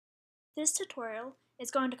This tutorial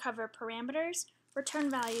is going to cover parameters, return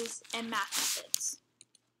values, and math methods.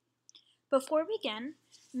 Before we begin,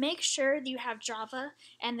 make sure that you have Java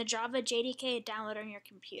and the Java JDK downloaded on your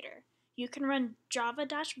computer. You can run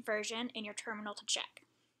java-version in your terminal to check.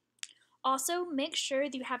 Also, make sure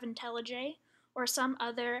that you have IntelliJ or some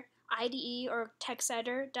other IDE or text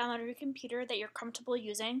editor downloaded on your computer that you're comfortable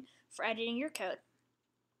using for editing your code.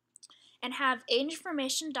 And have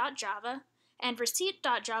ageinformation.java and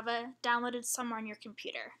receipt.java downloaded somewhere on your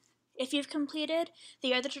computer. If you've completed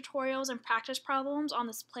the other tutorials and practice problems on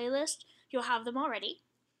this playlist, you'll have them already.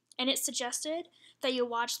 And it's suggested that you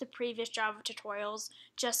watch the previous Java tutorials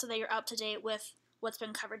just so that you're up to date with what's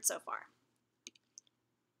been covered so far.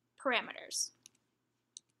 Parameters.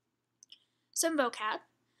 Some vocab.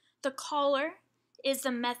 The caller is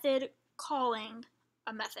the method calling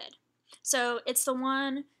a method. So it's the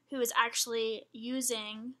one who is actually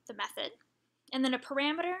using the method. And then a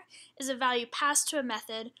parameter is a value passed to a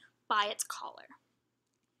method by its caller.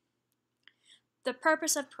 The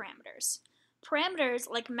purpose of parameters. Parameters,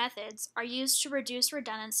 like methods, are used to reduce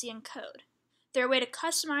redundancy in code. They're a way to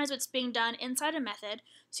customize what's being done inside a method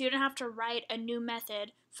so you don't have to write a new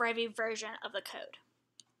method for every version of the code.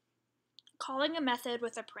 Calling a method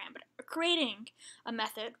with a parameter, or creating a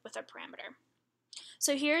method with a parameter.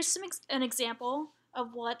 So here's an example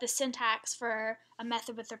of what the syntax for a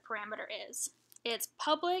method with a parameter is. It's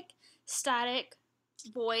public, static,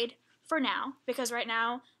 void for now, because right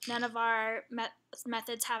now none of our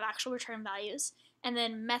methods have actual return values, and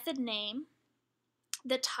then method name,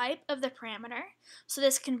 the type of the parameter, so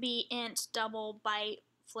this can be int, double, byte,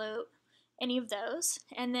 float, any of those,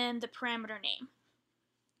 and then the parameter name.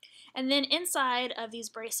 And then inside of these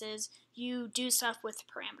braces, you do stuff with the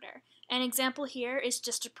parameter. An example here is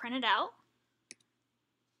just to print it out.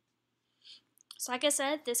 So like I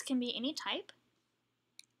said, this can be any type.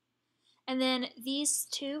 And then these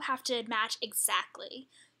two have to match exactly.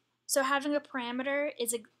 So having a parameter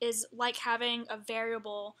is like having a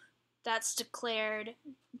variable that's declared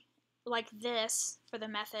like this for the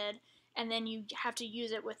method, and then you have to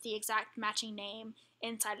use it with the exact matching name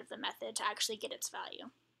inside of the method to actually get its value.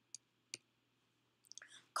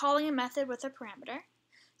 Calling a method with a parameter.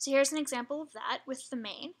 So here's an example of that with the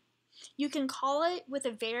main. You can call it with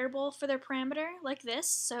a variable for the parameter like this,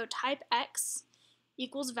 so type x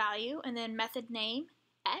equals value and then method name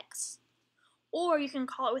x, or you can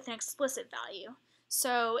call it with an explicit value.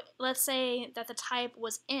 So let's say that the type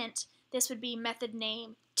was int, this would be method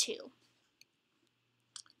name 2.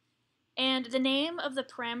 And the name of the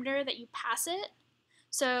parameter that you pass it,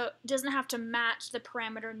 so it doesn't have to match the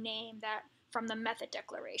parameter name that from the method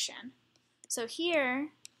declaration. So here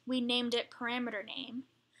we named it parameter name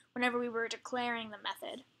whenever we were declaring the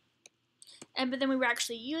method. But then we were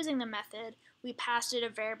actually using the method, we passed it a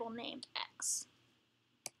variable named x.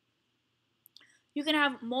 You can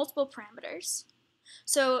have multiple parameters.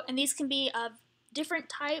 And these can be of different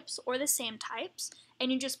types or the same types,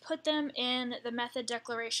 and you just put them in the method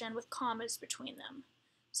declaration with commas between them.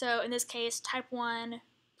 So in this case, type 1,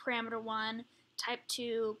 parameter 1, type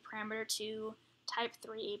 2, parameter 2, type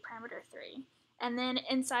 3, parameter 3. And then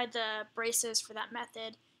inside the braces for that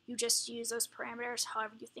method, you just use those parameters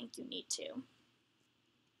however you think you need to.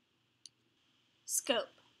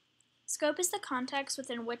 Scope. Scope is the context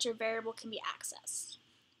within which a variable can be accessed.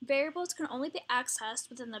 Variables can only be accessed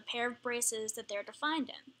within the pair of braces that they are defined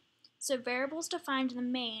in. So variables defined in the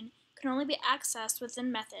main can only be accessed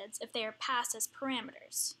within methods if they are passed as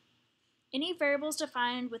parameters. Any variables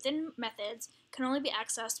defined within methods can only be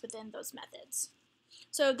accessed within those methods.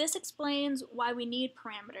 So this explains why we need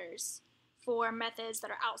parameters for methods that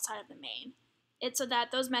are outside of the main. It's so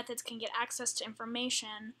that those methods can get access to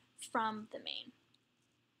information from the main.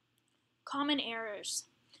 Common errors.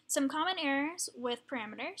 Some common errors with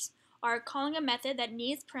parameters are calling a method that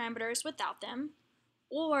needs parameters without them,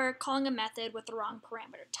 or calling a method with the wrong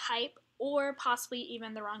parameter type, or possibly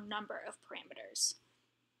even the wrong number of parameters.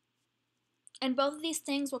 And both of these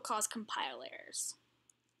things will cause compile errors.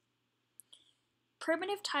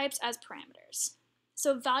 Primitive types as parameters.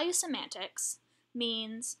 So value semantics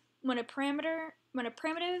means when a primitive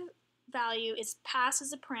value is passed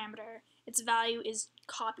as a parameter, its value is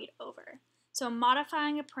copied over. So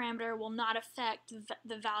modifying a parameter will not affect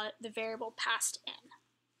the variable passed in.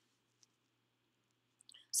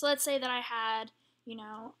 So let's say that I had,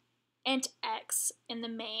 int x in the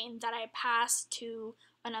main that I passed to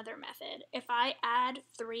another method. If I add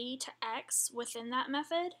 3 to x within that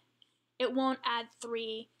method, it won't add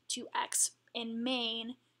 3 to x in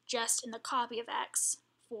main, just in the copy of x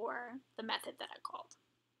for the method that I called.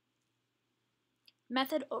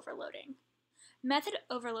 Method overloading. Method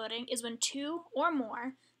overloading is when two or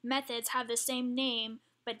more methods have the same name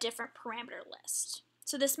but different parameter list.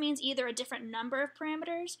 So this means either a different number of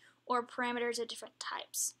parameters or parameters of different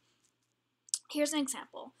types. Here's an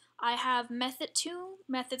example. I have two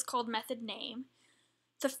methods called method name.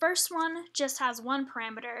 The first one just has one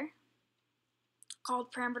parameter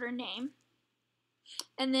called parameter name.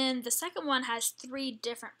 And then the second one has three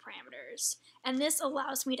different parameters. And this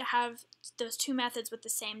allows me to have those two methods with the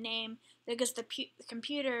same name because the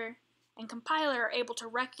computer and compiler are able to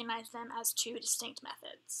recognize them as two distinct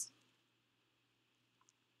methods.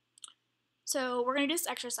 So we're going to do this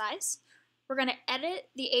exercise. We're going to edit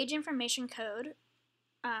the age information code,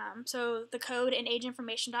 so the code in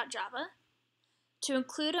ageinformation.java, to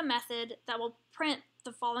include a method that will print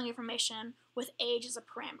the following information with age as a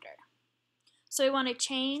parameter. So we want to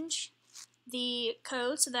change the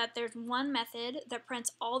code so that there's one method that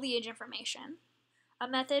prints all the age information, a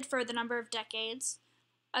method for the number of decades,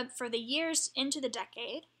 for the years into the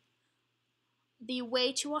decade, the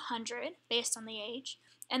way to 100 based on the age,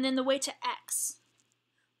 and then the way to x,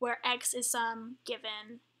 where x is some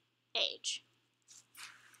given age.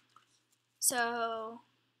 So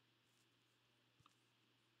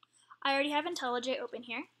I already have IntelliJ open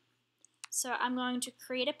here. So I'm going to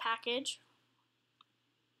create a package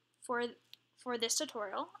for this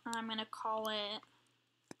tutorial. I'm going to call it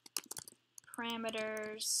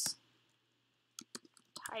parameters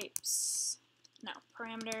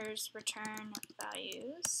return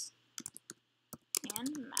values and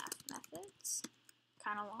math methods.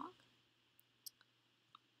 Kind of long.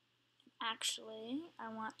 Actually, I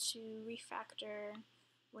want to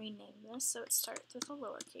rename this so it starts with a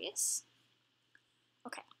lowercase.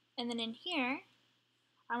 Okay, and then in here,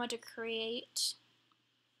 I want to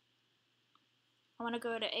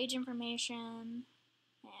go to age information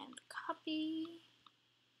and copy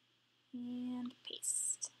and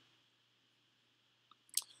paste.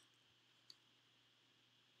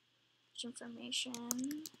 Age information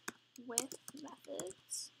with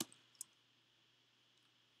methods.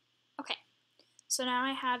 Okay, so now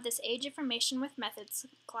I have this age information with methods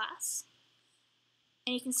class,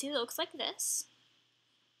 and you can see it looks like this.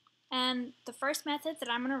 And the first method that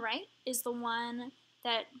I'm going to write is the one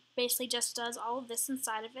that basically just does all of this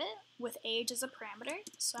inside of it with age as a parameter.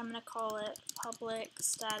 So I'm going to call it public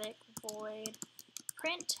static void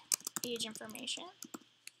print age information,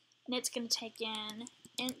 and it's going to take in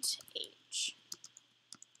int age.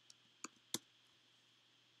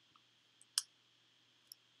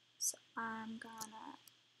 So I'm gonna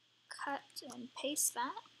cut and paste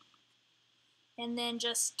that, and then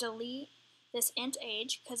just delete this int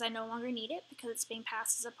age because I no longer need it because it's being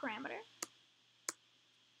passed as a parameter.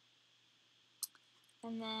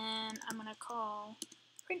 And then I'm gonna call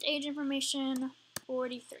print age information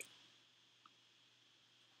 43.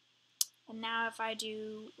 And now if I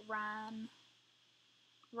do run,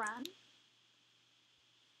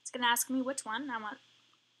 it's gonna ask me which one. I want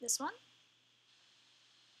this one.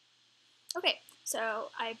 Okay, so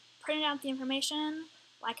I printed out the information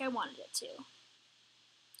like I wanted it to.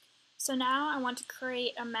 So now I want to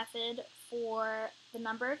create a method for the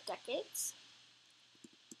number of decades.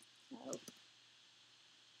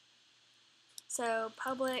 So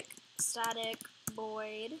public static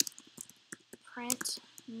void print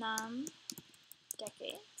num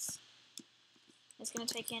decades. It's going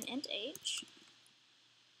to take in int age.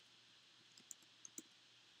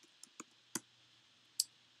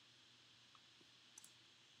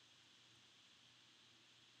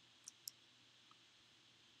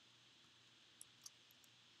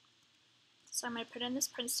 So I'm going to put in this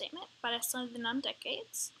print statement, but I still need the num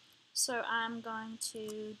decades. So I'm going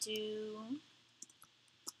to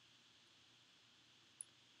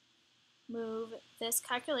move this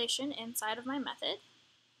calculation inside of my method,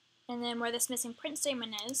 and then where this missing print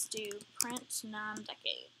statement is, do print num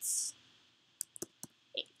decades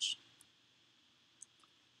age.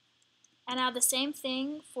 And now the same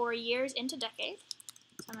thing for years into decade.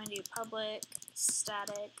 So I'm going to do public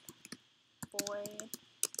static void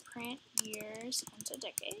print years into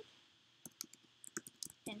decade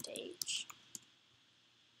int age.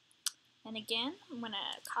 And again, I'm going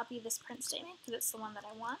to copy this print statement because it's the one that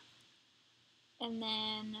I want, and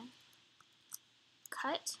then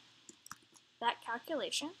cut that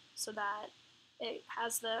calculation so that it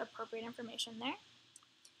has the appropriate information there,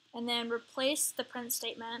 and then replace the print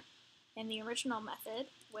statement in the original method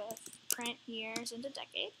with print years into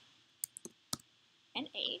decade and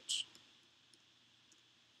age.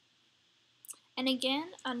 And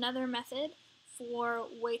again, another method for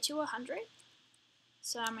way to 100.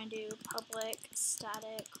 So I'm going to do public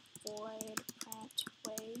static void print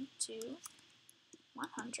way to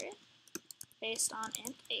 100 based on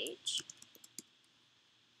int age.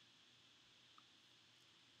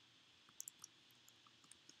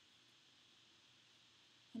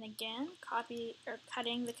 And again,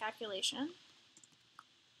 cutting the calculation,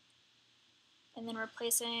 and then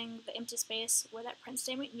replacing the empty space where that print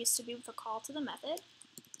statement used to be with a call to the method.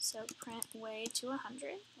 So print way to 100,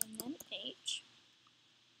 and then age.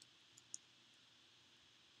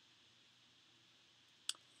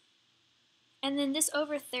 And then this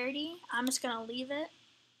over 30, I'm just going to leave it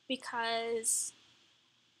because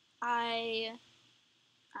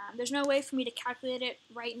there's no way for me to calculate it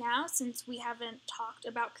right now since we haven't talked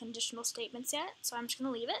about conditional statements yet, so I'm just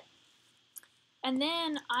going to leave it. And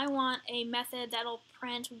then I want a method that'll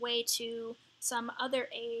print way to some other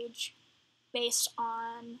age based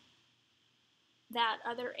on that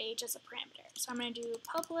other age as a parameter. So I'm going to do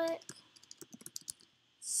public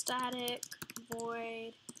static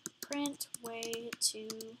void print way to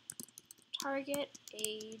target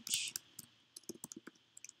age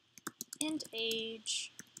int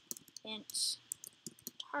age int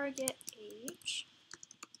target age.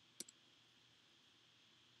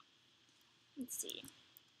 Let's see.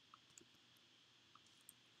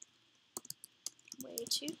 Way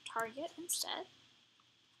to target instead.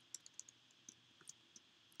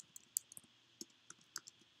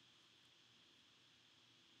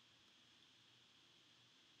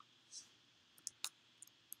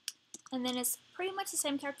 And then it's pretty much the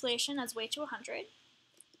same calculation as way to 100,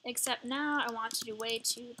 except now I want to do way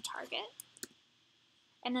to target.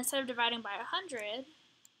 And instead of dividing by 100,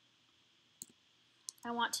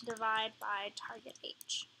 I want to divide by target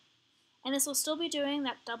age. And this will still be doing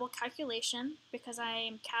that double calculation because I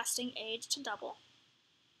am casting age to double.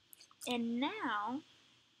 And now,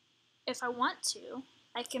 if I want to,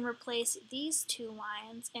 I can replace these two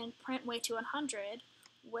lines and print way to 100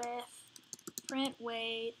 with print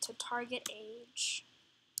way to target age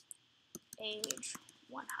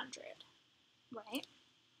 100, right?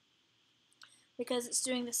 Because it's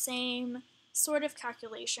doing the same sort of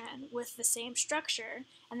calculation with the same structure,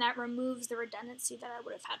 and that removes the redundancy that I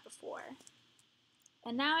would have had before.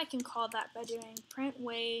 And now I can call that by doing print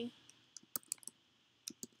way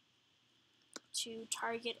to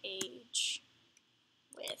target age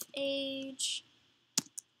with age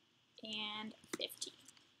and 50.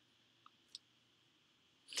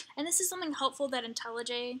 And this is something helpful that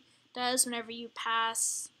IntelliJ does whenever you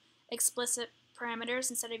pass explicit parameters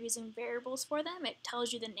instead of using variables for them. It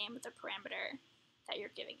tells you the name of the parameter that you're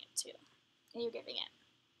giving it to.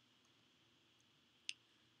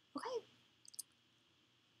 Okay.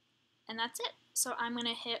 And that's it. So I'm going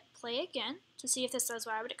to hit play again to see if this does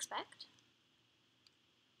what I would expect.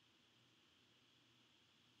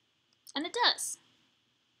 And it does.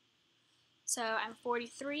 So I'm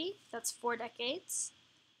 43, that's 4 decades.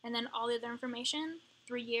 And then all the other information,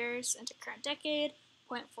 3 years into current decade,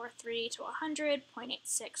 0.43 to 100,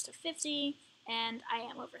 0.86 to 50, and I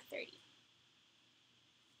am over 30.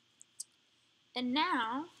 And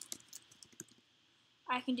now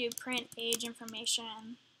I can do print age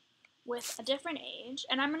information with a different age,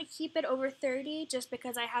 and I'm going to keep it over 30 just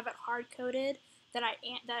because I have it hard-coded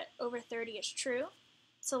that over 30 is true.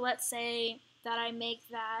 So let's say that I make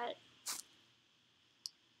that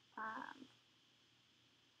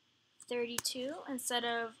 32 instead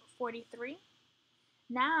of 43.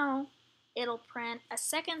 Now it'll print a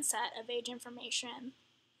second set of age information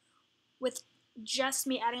with just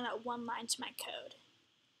me adding that one line to my code.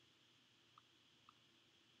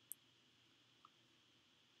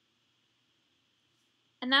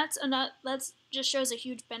 And that just shows a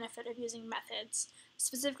huge benefit of using methods,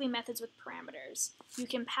 specifically methods with parameters. You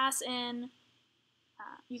can pass in,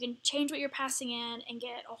 you can change what you're passing in and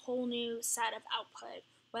get a whole new set of output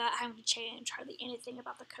without having to change hardly anything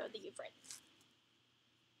about the code that you've written.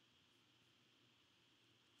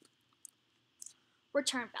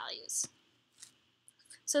 Return values.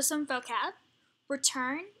 So some vocab.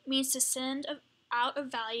 Return means to send out a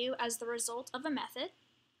value as the result of a method.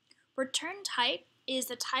 Return type is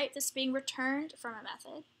the type that's being returned from a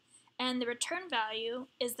method. And the return value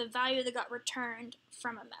is the value that got returned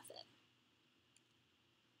from a method.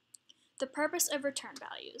 The purpose of return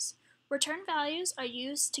values. Return values are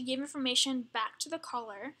used to give information back to the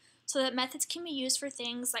caller so that methods can be used for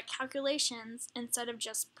things like calculations instead of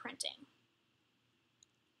just printing.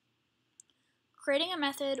 Creating a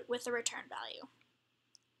method with a return value.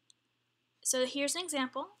 So here's an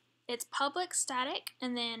example. It's public static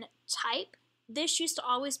and then type. This used to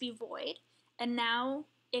always be void, and now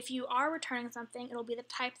if you are returning something, it'll be the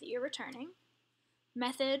type that you're returning.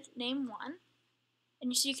 Method name 1.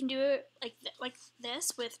 And so you can do it like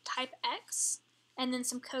this with type X, and then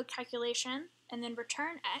some code calculation, and then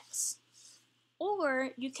return x.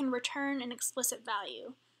 Or you can return an explicit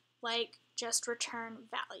value, like just return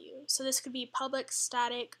value. So this could be public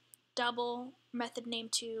static double method name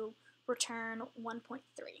 2 return 1.3.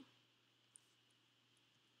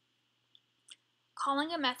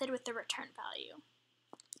 Calling a method with the return value.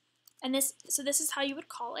 And this is how you would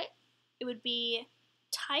call it. It would be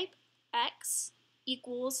type x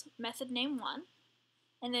equals method name 1,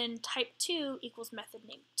 and then type 2 equals method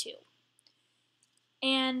name 2.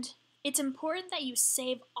 And it's important that you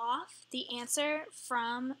save off the answer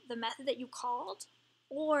from the method that you called,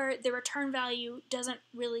 or the return value doesn't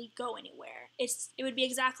really go anywhere. It would be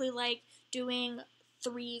exactly like doing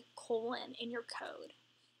 3 colon in your code.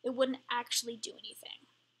 It wouldn't actually do anything.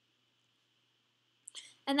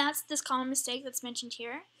 And that's this common mistake that's mentioned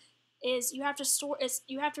here, is you have to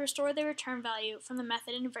restore the return value from the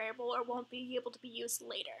method in a variable, or it won't be able to be used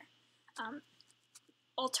later.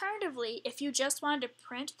 Alternatively, if you just wanted to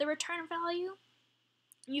print the return value,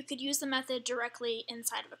 you could use the method directly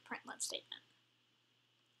inside of a println statement.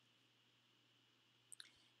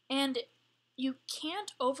 And you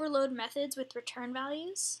can't overload methods with return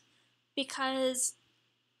values because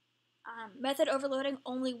method overloading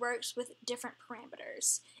only works with different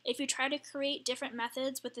parameters. If you try to create different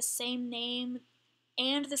methods with the same name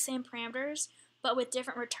and the same parameters, but with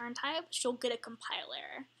different return types, you'll get a compile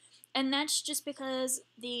error. And that's just because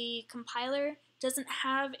the compiler doesn't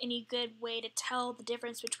have any good way to tell the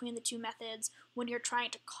difference between the two methods when you're trying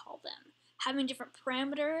to call them. Having different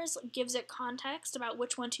parameters gives it context about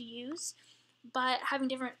which one to use, but having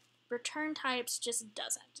different return types just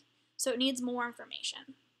doesn't. So it needs more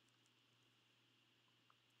information.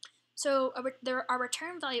 So our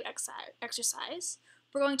return value exercise,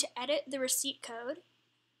 we're going to edit the receipt code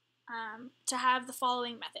to have the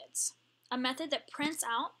following methods. A method that prints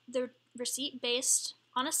out the receipt based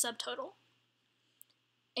on a subtotal,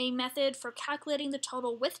 a method for calculating the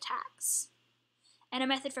total with tax, and a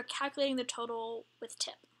method for calculating the total with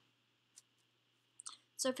tip.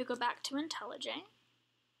 So if we go back to IntelliJ,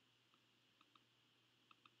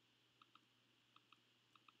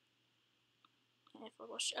 and if we'll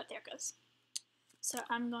oh, there it goes. So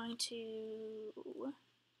I'm going to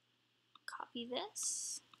copy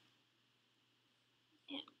this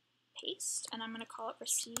and paste, and I'm going to call it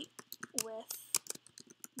receipt with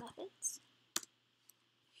methods.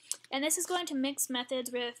 And this is going to mix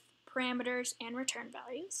methods with parameters and return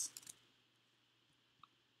values.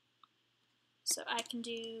 So I can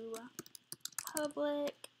do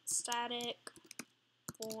public static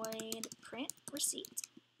void print receipt,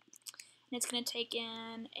 and it's going to take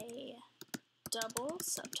in a double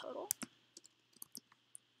subtotal.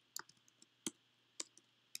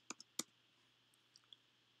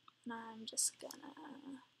 And I'm just gonna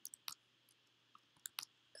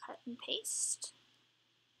cut and paste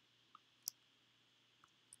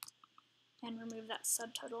and remove that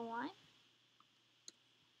subtotal line.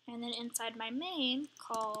 And then inside my main,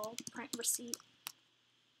 call print receipt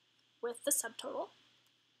with the subtotal.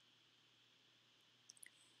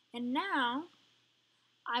 And now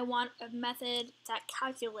I want a method that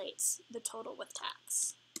calculates the total with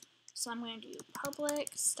tax. So I'm going to do public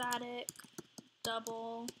static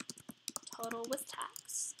double total with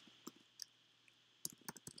tax,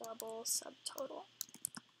 double subtotal.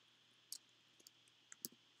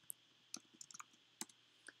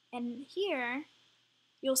 And here,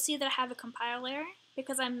 you'll see that I have a compile error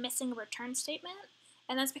because I'm missing a return statement,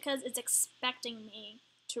 and that's because it's expecting me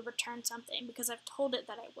to return something because I've told it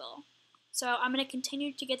that I will. So I'm going to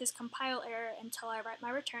continue to get this compile error until I write my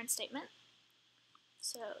return statement.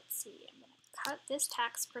 So let's see, I'm going to cut this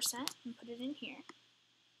tax percent and put it in here.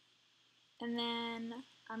 And then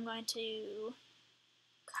I'm going to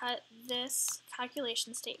cut this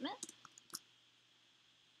calculation statement.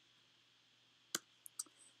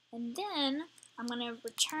 And then I'm going to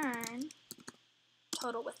return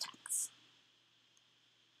total with tax.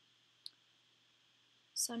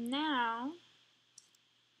 So now,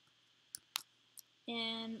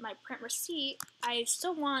 in my print receipt, I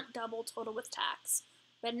still want double total with tax,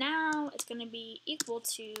 but now it's going to be equal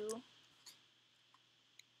to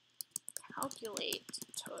calculate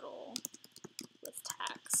total with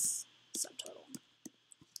tax subtotal.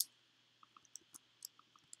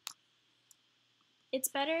 It's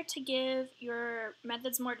better to give your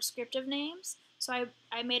methods more descriptive names, so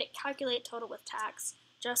I made it calculate total with tax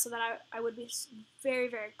just so that I would be very,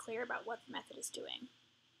 very clear about what the method is doing.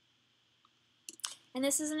 And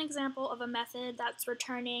this is an example of a method that's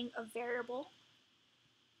returning a variable.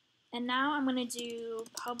 And now I'm going to do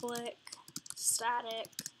public static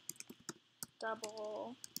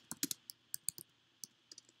double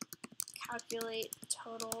calculate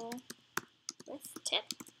total with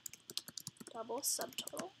tip, double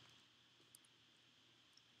subtotal.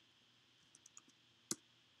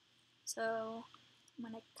 So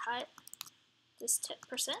I'm going to cut this tip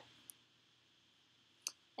 %.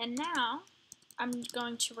 And now I'm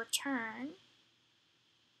going to return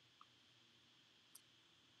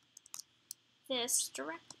this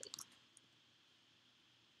directly.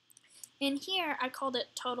 In here, I called it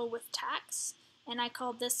total with tax, and I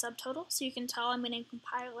called this subtotal, so you can tell I'm getting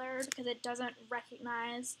compile error because it doesn't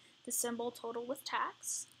recognize the symbol total with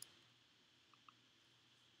tax.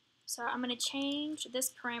 So I'm going to change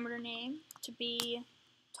this parameter name to be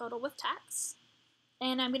total with tax.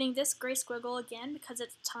 And I'm getting this gray squiggle again because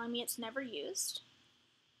it's telling me it's never used.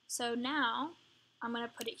 So now I'm going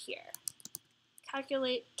to put it here.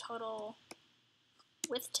 Calculate total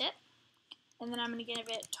with tip, and then I'm going to give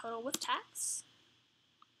it total with tax.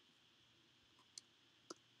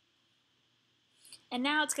 And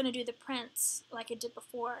now it's going to do the prints like it did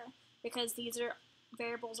before because these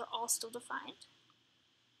variables are all still defined.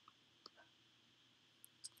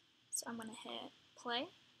 So I'm going to hit play.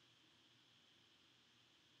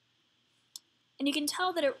 And you can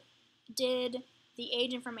tell that it did the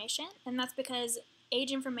age information, and that's because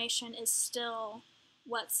age information is still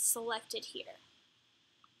what's selected here.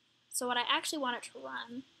 So what I actually want it to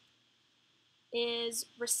run is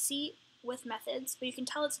receipt with methods, but you can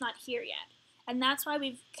tell it's not here yet. And that's why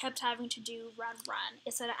we've kept having to do run,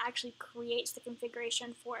 is that it actually creates the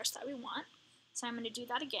configuration for us that we want. So I'm going to do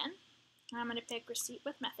that again. And I'm going to pick receipt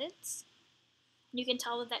with methods. And you can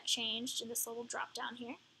tell that that changed in this little drop down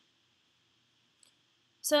here.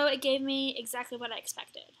 So it gave me exactly what I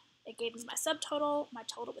expected. It gave me my subtotal, my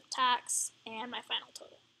total with tax, and my final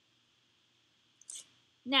total.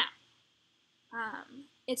 Now,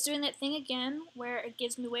 it's doing that thing again where it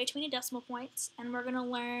gives me way too many decimal points, and we're going to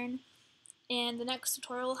learn in the next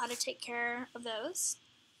tutorial how to take care of those.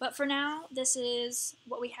 But for now, this is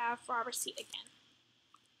what we have for our receipt again.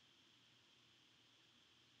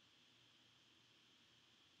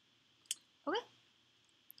 Okay.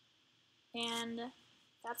 And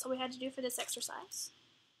that's what we had to do for this exercise.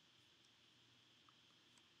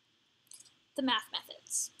 The math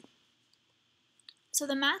methods. So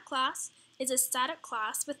the math class is a static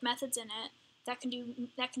class with methods in it that can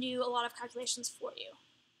do a lot of calculations for you.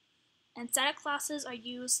 And static classes are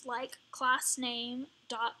used like class name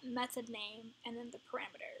dot method name and then the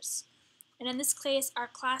parameters. And in this case, our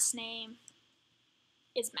class name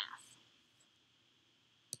is math.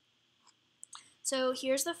 So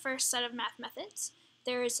here's the first set of math methods.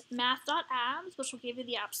 There's math.abs, which will give you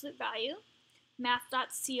the absolute value,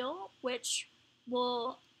 math.ceil, which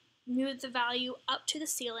will move the value up to the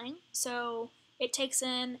ceiling, so it takes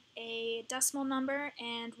in a decimal number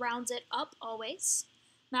and rounds it up always.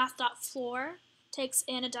 Math.floor takes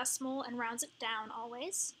in a decimal and rounds it down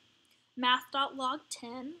always.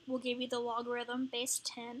 Math.log10 will give you the logarithm base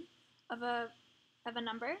 10 of a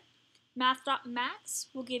number. Math.max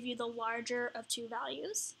will give you the larger of two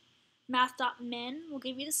values. Math.min will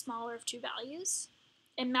give you the smaller of two values.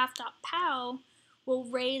 And math.pow will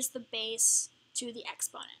raise the base to the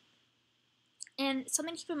exponent. And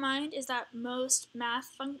something to keep in mind is that most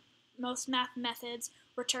math methods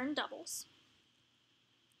return doubles.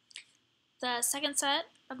 The second set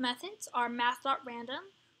of methods are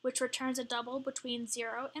math.random, which returns a double between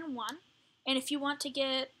 0 and 1. And if you want to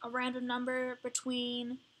get a random number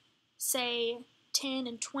between, say, 10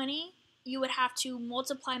 and 20, you would have to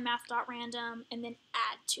multiply math.random and then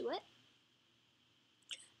add to it.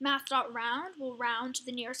 Math.round will round to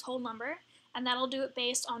the nearest whole number, and that'll do it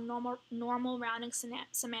based on normal rounding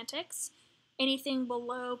semantics. Anything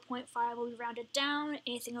below 0.5 will be rounded down,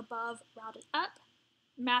 anything above rounded up.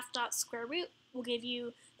 Math.square root will give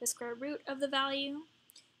you the square root of the value.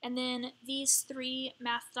 And then these three,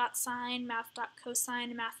 math.sine, math.cosine,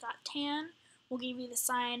 and math.tan, will give you the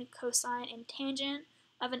sine, cosine, and tangent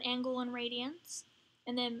of an angle in radians.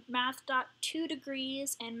 And then math.2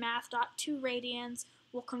 degrees and math.2 radians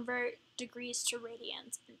will convert degrees to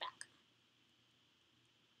radians and back.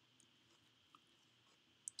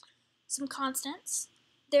 Some constants.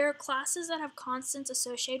 There are classes that have constants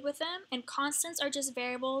associated with them, and constants are just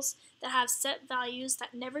variables that have set values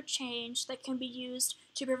that never change that can be used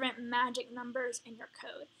to prevent magic numbers in your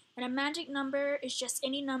code. And a magic number is just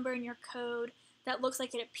any number in your code that looks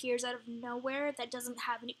like it appears out of nowhere that doesn't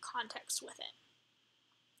have any context with it.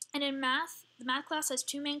 And in math, the math class has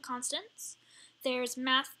two main constants. There's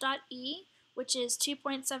math.e, which is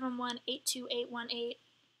 2.7182818,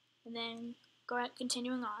 and then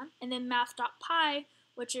continuing on. And then math.pi,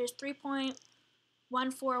 which is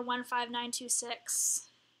 3.1415926,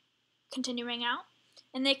 continuing out,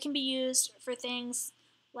 and they can be used for things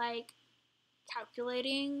like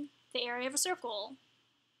calculating the area of a circle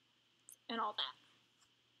and all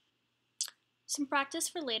that. Some practice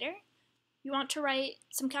for later. You want to write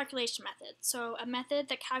some calculation methods. So a method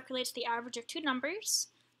that calculates the average of 2 numbers,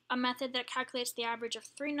 a method that calculates the average of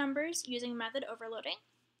 3 numbers using method overloading,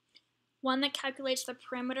 one that calculates the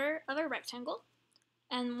perimeter of a rectangle,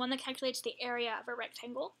 and one that calculates the area of a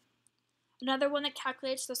rectangle, another one that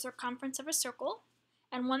calculates the circumference of a circle,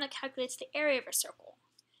 and one that calculates the area of a circle.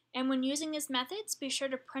 And when using these methods, be sure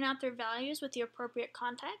to print out their values with the appropriate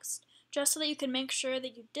context, just so that you can make sure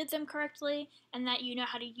that you did them correctly and that you know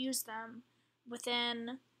how to use them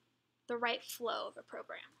within the right flow of a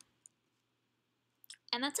program.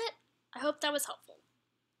 And that's it. I hope that was helpful.